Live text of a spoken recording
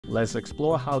let's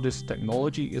explore how this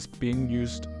technology is being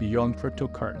used beyond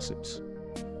cryptocurrencies.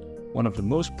 One of the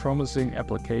most promising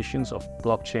applications of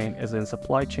blockchain is in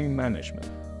supply chain management.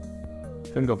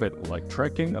 Think of it like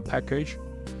tracking a package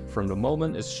from the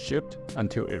moment it's shipped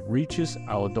until it reaches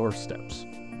our doorsteps.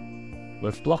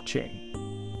 With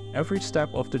blockchain, every step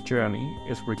of the journey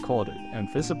is recorded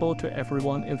and visible to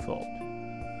everyone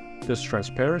involved. This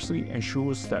transparency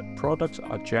ensures that products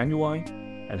are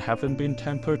genuine and haven't been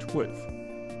tampered with.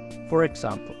 For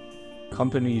example,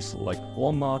 companies like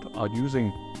Walmart are using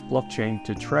blockchain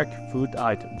to track food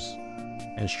items,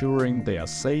 ensuring they are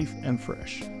safe and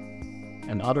fresh.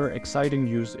 Another exciting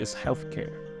use is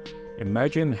healthcare.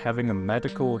 Imagine having a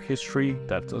medical history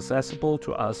that's accessible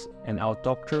to us and our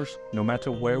doctors no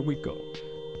matter where we go.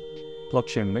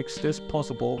 Blockchain makes this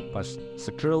possible by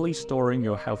securely storing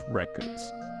your health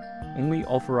records. Only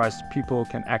authorized people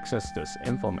can access this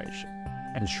information,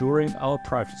 ensuring our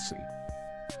privacy.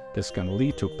 This can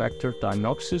lead to better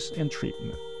diagnosis and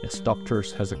treatment, as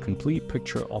doctors has a complete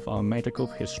picture of our medical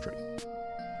history.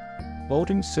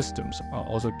 Voting systems are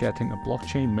also getting a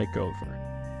blockchain makeover.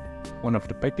 One of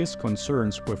the biggest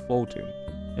concerns with voting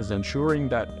is ensuring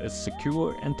that it's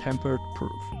secure and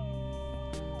tamper-proof.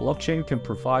 Blockchain can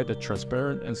provide a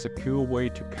transparent and secure way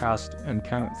to cast and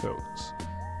count votes.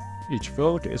 Each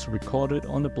vote is recorded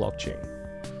on the blockchain,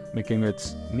 making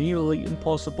it nearly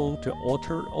impossible to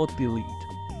alter or delete.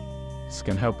 This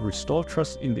can help restore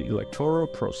trust in the electoral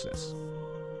process.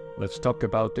 Let's talk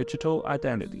about digital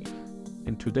identity.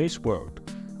 In today's world,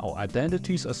 our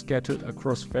identities are scattered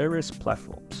across various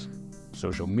platforms: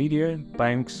 social media,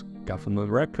 banks,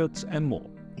 government records, and more.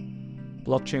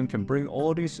 Blockchain can bring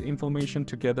all this information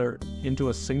together into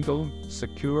a single,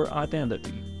 secure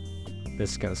identity.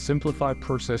 This can simplify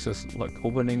processes like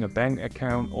opening a bank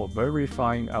account or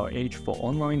verifying our age for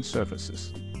online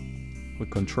services. We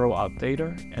control our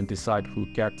data and decide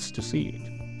who gets to see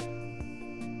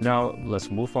it. Now,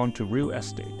 let's move on to real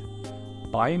estate.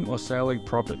 Buying or selling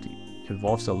property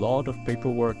involves a lot of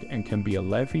paperwork and can be a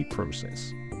lengthy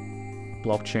process.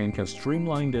 Blockchain can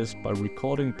streamline this by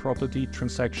recording property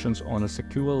transactions on a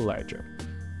secure ledger.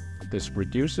 This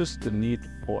reduces the need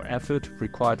or effort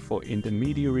required for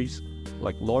intermediaries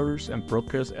like lawyers and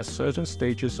brokers at certain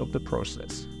stages of the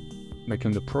process,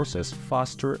 making the process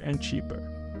faster and cheaper.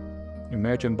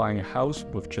 Imagine buying a house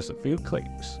with just a few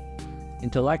clicks.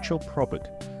 Intellectual property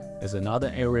is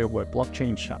another area where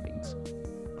blockchain shines.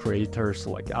 Creators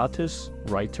like artists,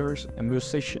 writers, and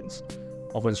musicians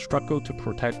often struggle to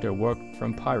protect their work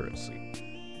from piracy.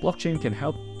 Blockchain can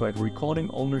help by recording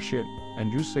ownership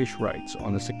and usage rights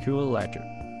on a secure ledger.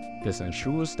 This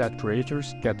ensures that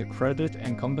creators get the credit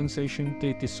and compensation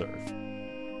they deserve.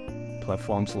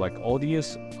 Platforms like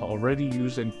Enthusiast are already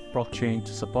using blockchain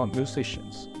to support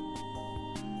musicians.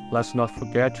 Let's not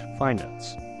forget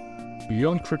finance.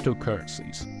 Beyond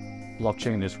cryptocurrencies,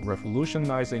 blockchain is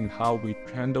revolutionizing how we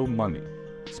handle money.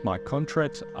 Smart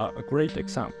contracts are a great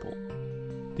example.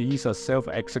 These are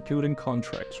self-executing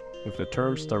contracts with the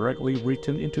terms directly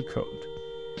written into code.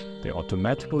 They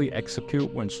automatically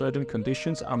execute when certain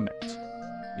conditions are met,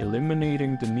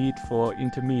 eliminating the need for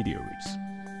intermediaries.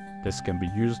 This can be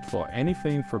used for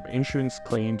anything from insurance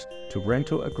claims to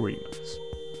rental agreements.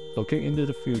 Looking into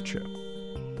the future,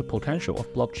 the potential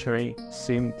of blockchain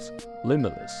seems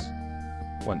limitless.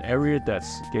 One area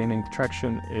that's gaining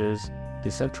traction is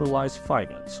decentralized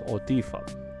finance, or DeFi.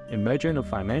 Imagine a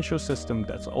financial system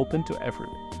that's open to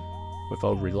everyone,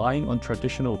 without relying on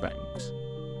traditional banks.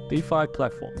 DeFi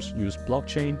platforms use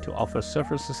blockchain to offer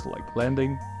services like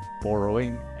lending,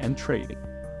 borrowing, and trading.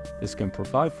 This can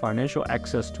provide financial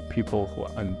access to people who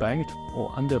are unbanked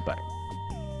or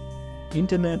underbanked.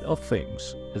 Internet of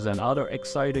Things is another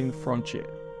exciting frontier,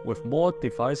 with more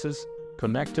devices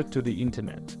connected to the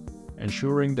internet.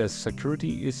 Ensuring that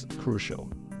security is crucial.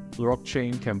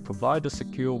 Blockchain can provide a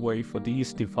secure way for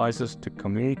these devices to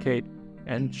communicate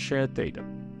and share data.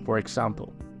 For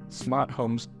example, smart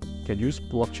homes can use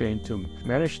blockchain to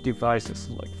manage devices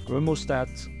like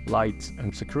thermostats, lights,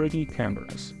 and security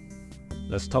cameras.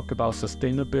 Let's talk about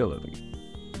sustainability.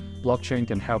 Blockchain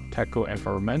can help tackle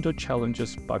environmental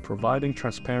challenges by providing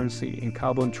transparency in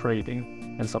carbon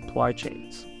trading and supply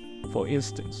chains. For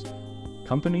instance,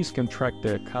 companies can track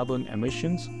their carbon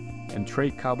emissions and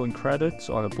trade carbon credits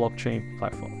on a blockchain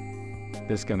platform.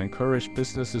 This can encourage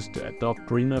businesses to adopt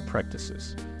greener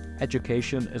practices.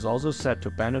 Education is also set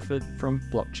to benefit from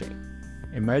blockchain.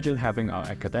 Imagine having our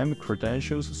academic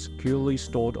credentials securely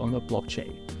stored on a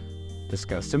blockchain. This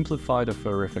can simplify the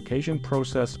verification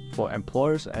process for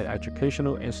employers at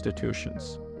educational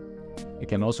institutions. It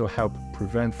can also help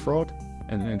prevent fraud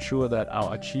and ensure that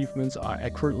our achievements are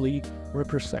accurately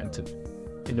represented.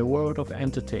 In the world of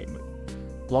entertainment,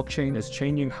 blockchain is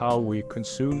changing how we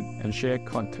consume and share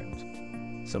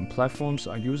content. Some platforms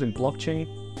are using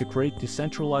blockchain to create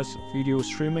decentralized video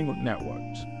streaming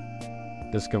networks.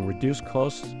 This can reduce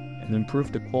costs and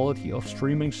improve the quality of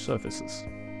streaming services.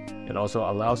 It also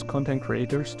allows content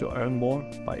creators to earn more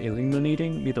by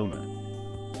eliminating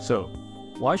middlemen. So,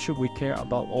 why should we care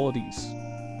about all these?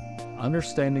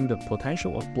 Understanding the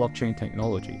potential of blockchain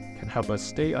technology can help us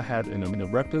stay ahead in a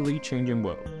rapidly changing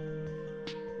world.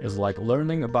 It's like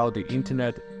learning about the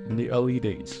internet in the early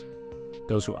days.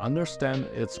 Those who understand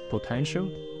its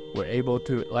potential were able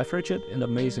to leverage it in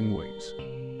amazing ways.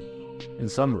 In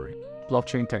summary,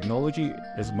 blockchain technology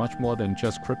is much more than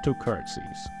just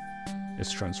cryptocurrencies.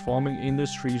 It's transforming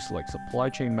industries like supply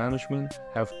chain management,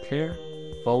 healthcare,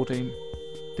 voting,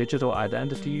 digital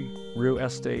identity, real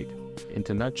estate,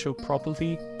 intellectual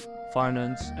property,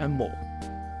 finance, and more.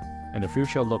 And the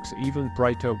future looks even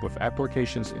brighter with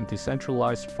applications in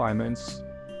decentralized finance,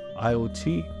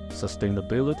 IoT,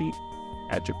 sustainability,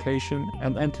 education,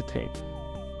 and entertainment.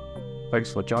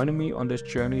 Thanks for joining me on this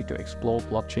journey to explore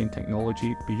blockchain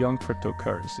technology beyond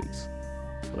cryptocurrencies.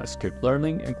 Let's keep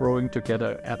learning and growing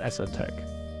together at Asset Tech.